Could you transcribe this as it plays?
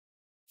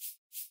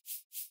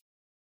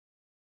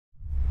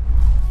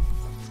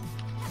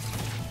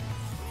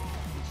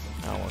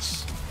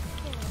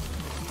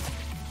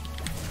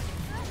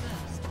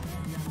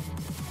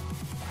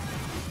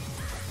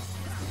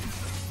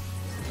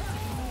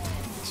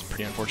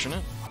pretty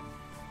unfortunate.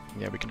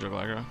 Yeah, we can dribble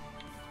aggro.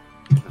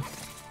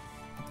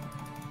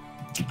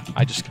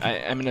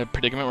 I'm in a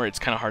predicament where it's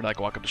kind of hard to like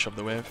walk up to shove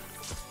the wave.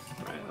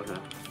 Right,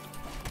 okay.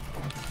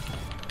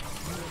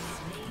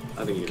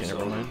 I think you can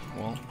never mind.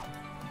 Well.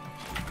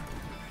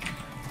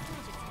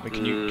 Wait,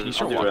 can you I'll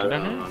start do walking red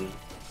down on- here?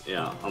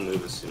 Yeah, I'll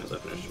move as soon as I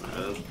finish my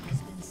red.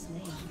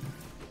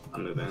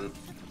 I'm moving.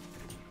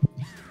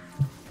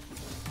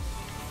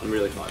 I'm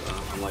really far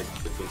though. I'm like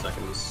 15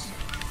 seconds.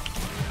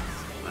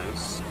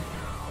 Nice.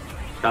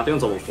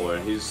 Pantheon's level 4.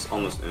 He's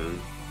almost in.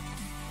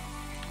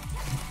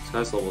 This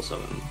guy's level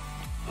 7.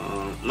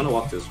 I'm gonna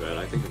walk this red.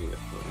 I think I can get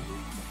through.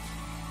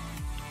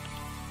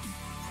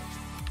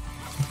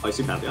 Oh, you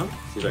see Pantheon?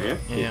 He's right here?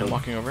 Yeah, I'm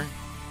walking over.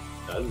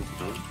 Dead?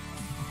 No.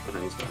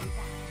 Okay, he's dead.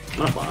 I'm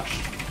gonna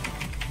flash.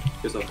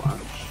 There's no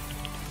flash.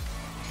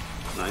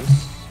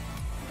 Nice.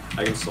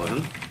 I can slow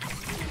him.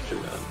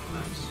 Should be dead.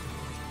 Nice.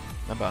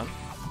 Not bad.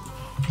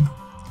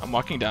 I'm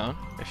walking down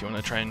if you want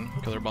to try and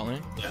kill their bot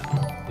lane.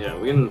 Yeah,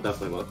 we can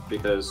definitely look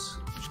because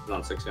she's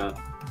not 6 yet.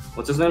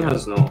 What's his name?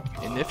 Has no.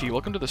 And Nifty,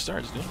 welcome to the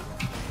stars, dude.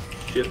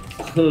 Shit.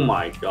 Oh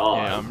my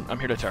god. Yeah, I'm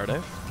here to tower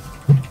dive.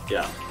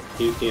 Yeah.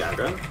 Can you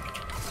aggro?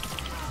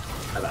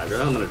 I have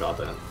aggro. I'm gonna drop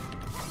it.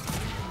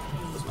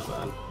 That's my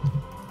bad.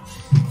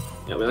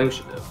 Yeah, we think we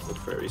should look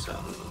for a reset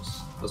on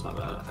this. That's my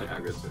bad. I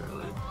aggroed too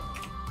early.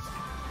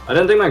 I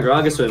didn't think my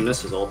Gragas would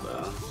miss his ult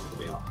though, to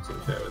be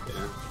fair with you.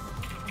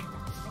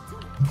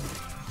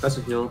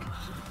 Kai'Sa healed.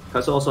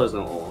 Kai'Sa also has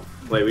no ult.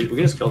 Wait, we can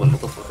just kill them.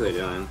 What the fuck are they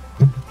doing?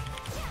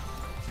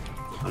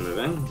 I'm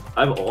moving.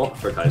 I have ult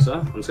for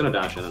Kai'Sa. I'm just gonna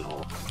dash in and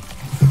ult.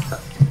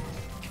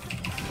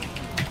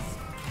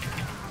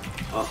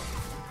 Oh.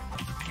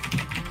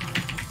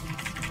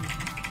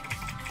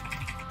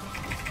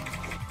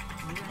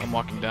 I'm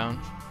walking down.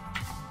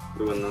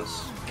 We win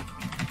this.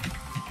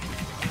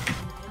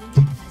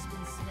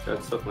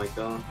 That took my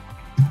kill.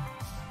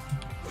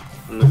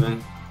 I'm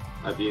moving.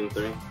 I've beaten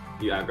 3.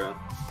 You aggro.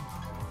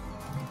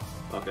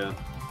 Okay.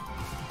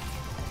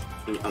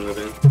 I'm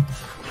moving.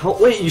 Oh,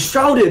 wait, you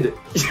shrouded!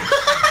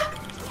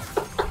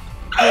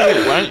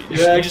 Hey, why don't you,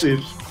 Yeah, you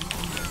actually.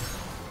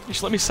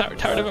 just let me tower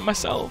dive it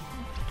myself.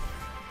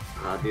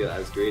 Ah, dude, I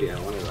was greedy. I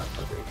wanted that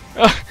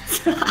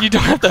fucker. You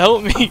don't have to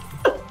help me.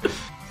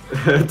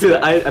 Dude,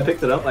 I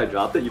picked it up, I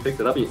dropped it, you picked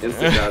it up, you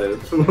instant got it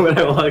when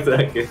I walked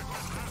back in.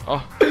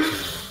 Oh.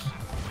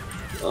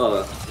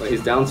 Oh, like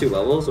he's down 2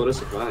 levels? What a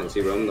surprise.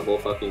 He roamed the whole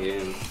fucking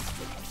game.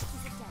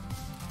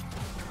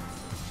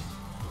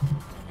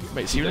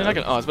 Wait, so you're not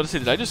gonna. Oh, I was about to say,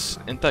 did I just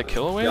int that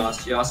kill away?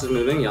 Yas is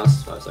moving, Yas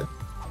is 5 seconds.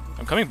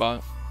 I'm coming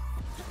bot.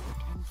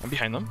 I'm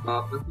behind them.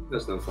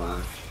 There's no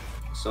flash.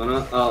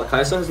 Sona,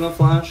 Kai'Sa has no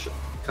flash.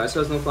 Kai'Sa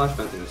has no flash,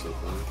 Pantheon has no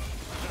flash.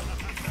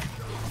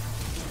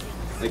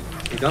 Like,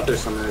 we got their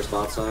summoners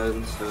bot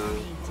side, so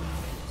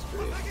it's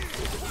pretty.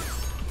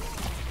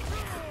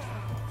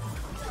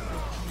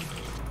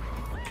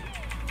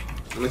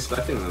 I'm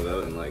expecting them to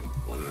vote in like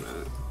 1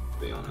 minute, to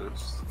be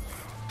honest.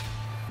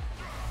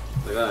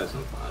 The guy has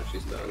no flash,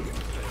 he's dead.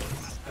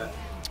 I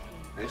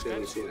actually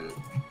haven't seen it.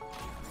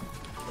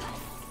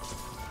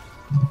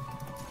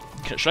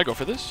 Should I go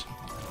for this?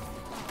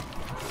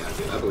 Yeah,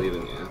 dude, I believe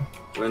in you.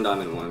 We're in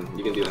Diamond 1.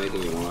 You can do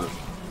anything you want.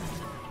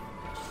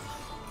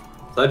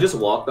 So I just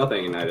walked up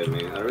and ignited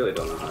me. I really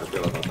don't know how I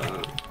feel about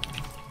that.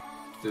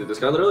 Dude, this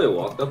guy literally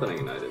walked up and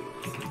ignited me.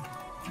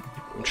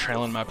 I'm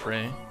trailing my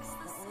prey.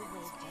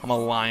 I'm a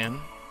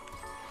lion.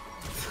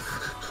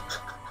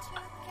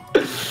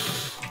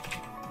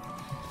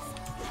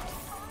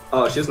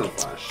 Oh, she has no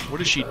flash.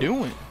 What is she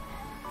doing?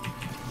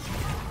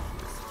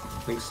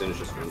 I think Singe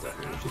just runs at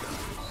her and she dies.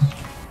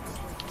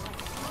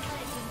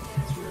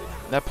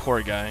 That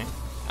poor guy.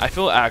 I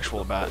feel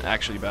actually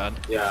bad.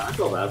 Yeah, I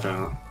feel bad for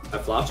him. I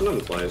flashed on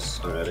him twice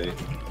already.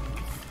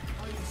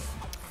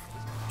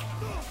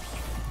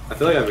 I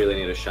feel like I really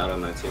need to shout out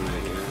my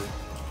teammate here.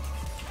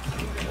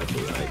 Okay, that's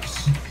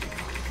F0X.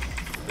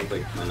 I think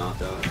like my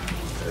knockout.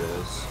 There it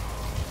is.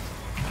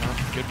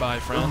 Oh, goodbye,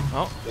 friend.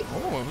 Oh,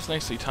 it was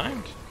nicely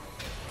timed.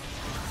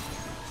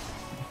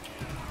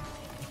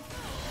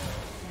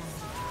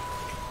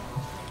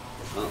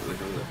 Oh, my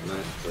comes up.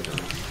 Nice. We're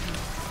done.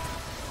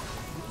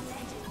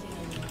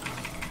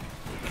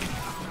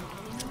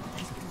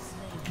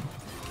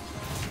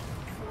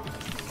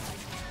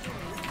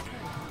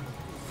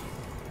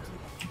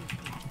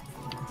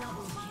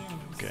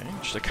 Okay,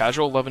 just a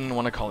casual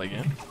 11-1 Akali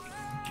game.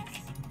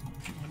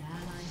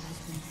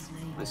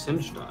 My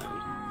Singe died.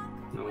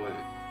 No way.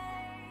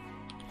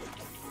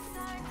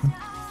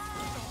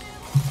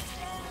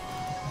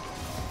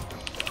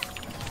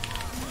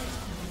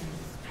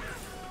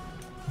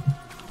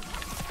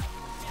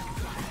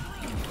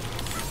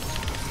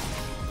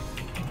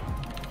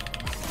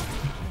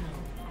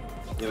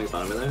 You having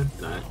fun over there?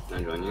 Can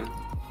I join you?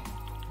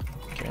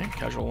 Okay,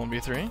 casual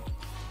 1v3.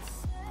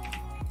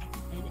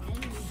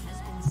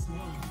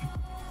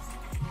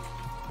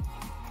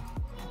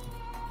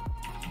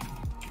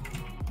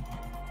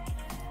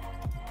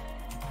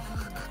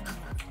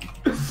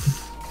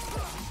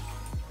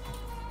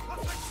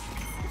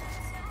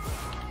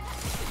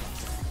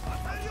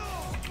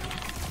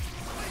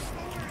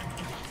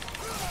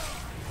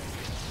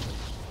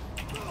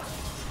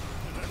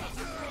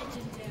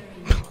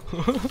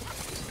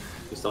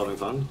 You still having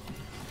fun?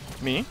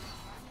 Me?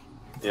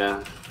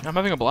 Yeah. I'm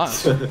having a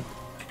blast.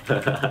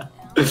 Can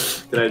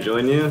I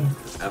join you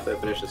after I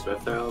finish this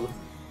Rift Herald?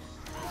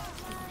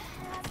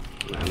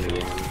 I'm in the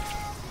game.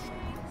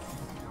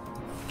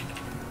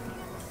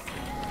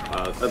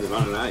 Wow, it's been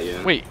running at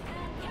you. Wait.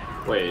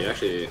 Wait,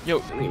 actually. Yo.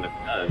 I think you might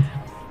be dead.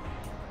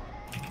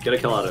 Get a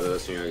kill out of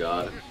this and you're a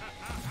god.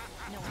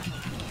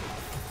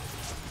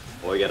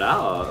 Well, get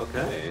out.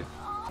 Okay.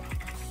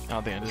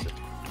 Oh, they ended.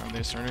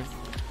 They started.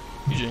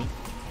 GG.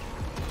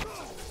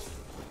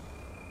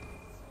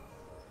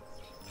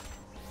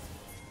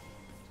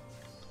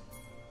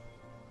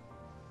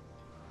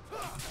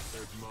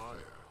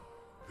 Admire,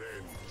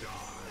 then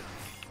die.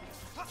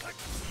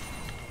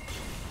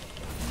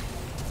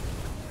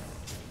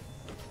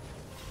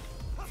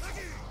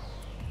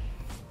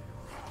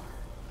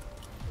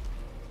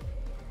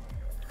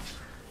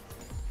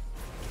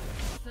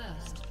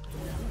 First.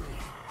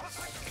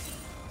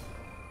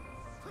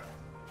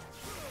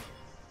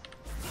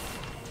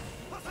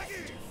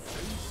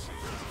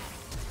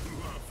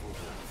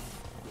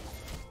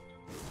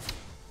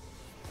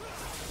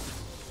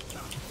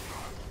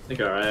 I think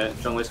you're alright.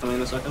 Jungler's coming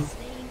in a second.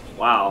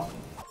 Wow.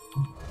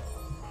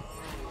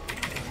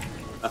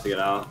 I have to get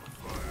out.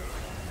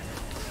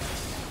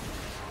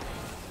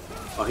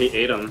 Oh, he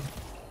ate him.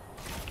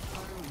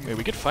 Wait,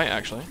 we could fight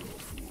actually.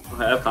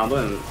 Okay, I have combo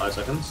in 5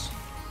 seconds.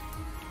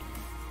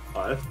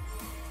 5.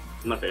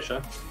 I'm gonna face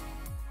check.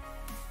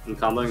 I'm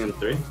comboing in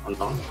 3 on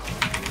top.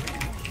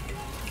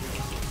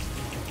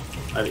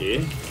 I have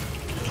E.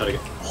 Try to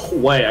get. Oh,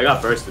 wait, I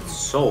got bursted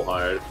so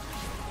hard.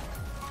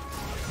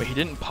 Wait, he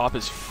didn't pop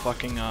his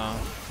fucking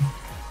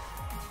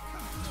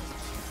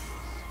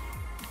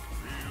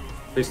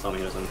Please tell me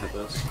he doesn't hit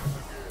this.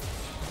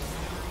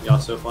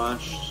 Yasuo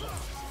flashed.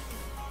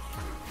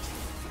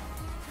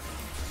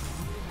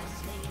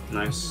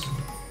 Nice.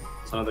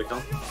 It's another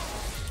kill.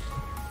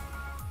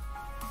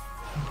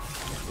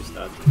 He's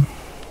dead.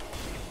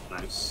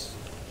 Nice.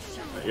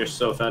 Wait, you're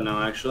so fed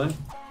now, actually.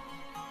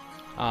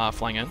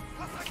 flying in.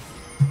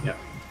 Yeah.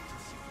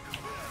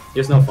 He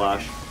has no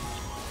flash.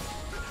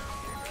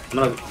 I'm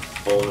gonna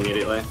pull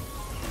immediately.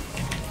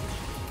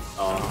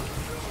 Oh,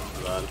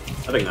 my bad.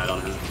 I have Ignite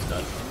on him. He's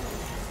dead.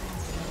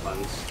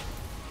 Cleanse.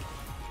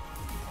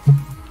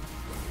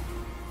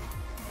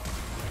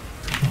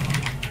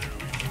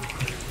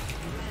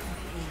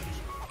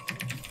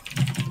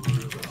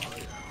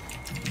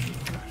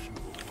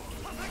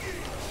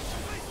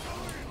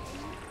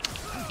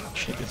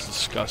 Shit, it's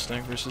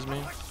disgusting versus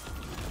me.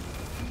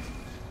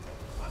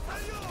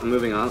 I'm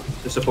moving up.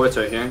 The support's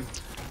right here.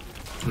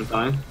 I'm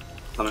coming.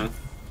 Coming.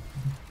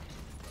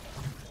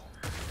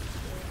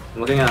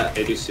 I'm looking at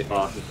ADC.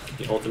 Oh,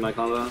 he ulted my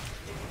combo. I'm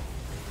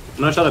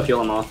gonna try to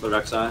peel him off the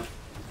Rek'Sai.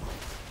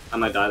 I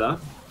might die though.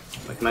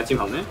 Like, can my team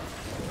help me?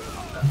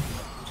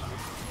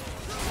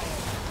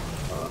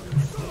 Oh,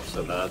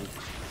 so bad.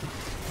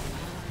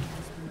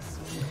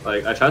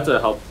 Like, I tried to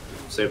help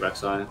save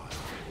Rek'Sai.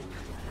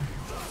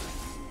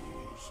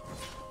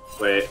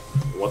 Wait,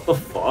 what the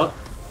fuck?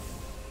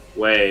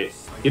 Wait,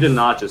 he did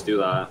not just do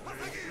that.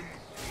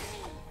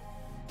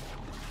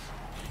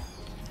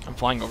 I'm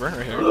flying over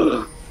right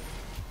here.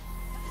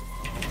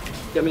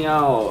 Get me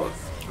out.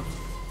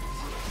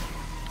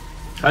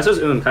 Kaiser's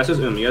you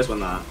guys win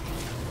that.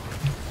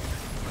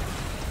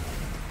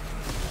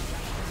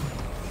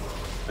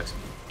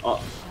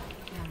 Oh.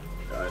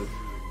 God.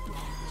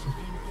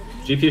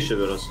 GP should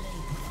go to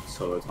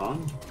solo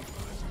Tom.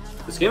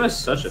 This game is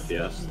such a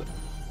fiesta.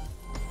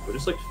 We're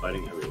just like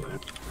fighting everywhere.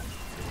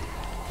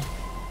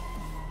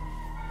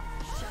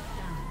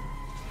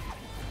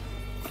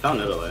 I found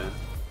Italy.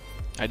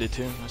 I did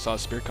too. I saw a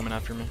spear coming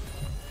after me.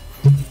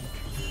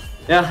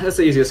 Yeah, that's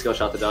the easiest skill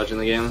shot to dodge in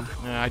the game.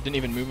 I didn't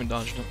even move and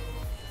dodged it.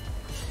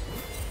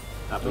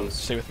 Happens.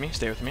 Stay with me.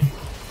 Stay with me.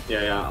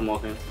 Yeah, I'm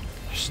walking.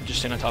 Just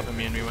stay on top of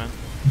me and we win.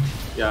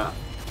 Yeah.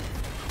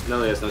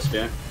 No, he has no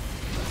spear.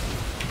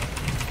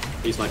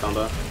 He's my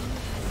combo.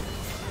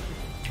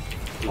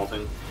 I'm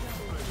ulting.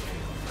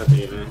 Got to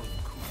eat me.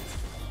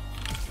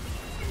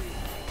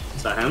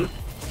 Is that him?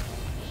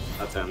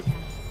 That's him.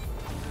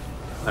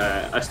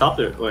 Okay, I stopped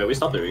it. Wait, we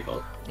stopped the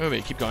recall.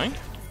 Wait, keep going?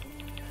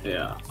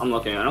 Yeah, I'm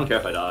looking. I don't care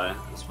if I die.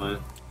 It's fine.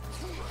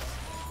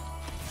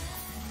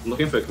 I'm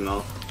looking for a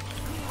Camille.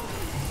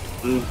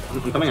 I'm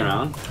coming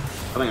around.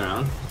 Coming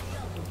around.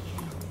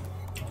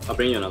 I'll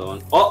bring you another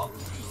one. Oh!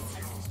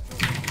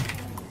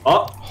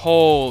 Oh!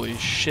 Holy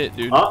shit,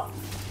 dude. Oh!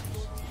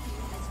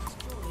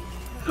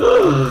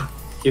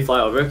 Can you fly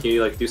over? Can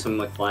you like do some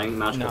like flying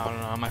magical?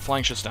 No, my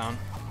flying's just down.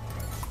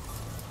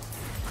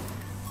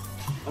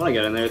 I wanna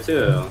get in there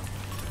too.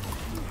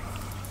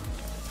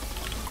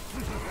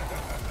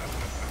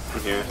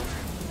 I'm here.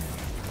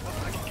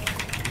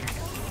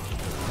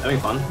 Having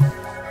fun.